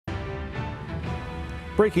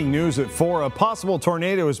Breaking news at 4. A possible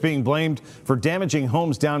tornado is being blamed for damaging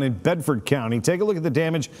homes down in Bedford County. Take a look at the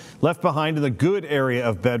damage left behind in the Good area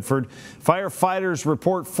of Bedford. Firefighters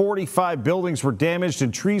report 45 buildings were damaged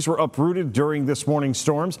and trees were uprooted during this morning's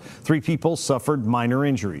storms. 3 people suffered minor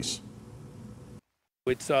injuries.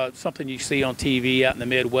 It's something you see on TV out in the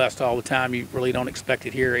Midwest all the time. You really don't expect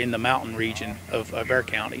it here in the mountain region of Bexar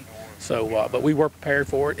County. So, but we were prepared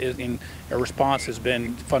for it, and our response has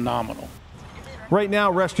been phenomenal. Right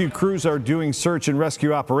now, rescue crews are doing search and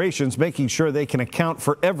rescue operations, making sure they can account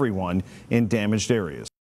for everyone in damaged areas.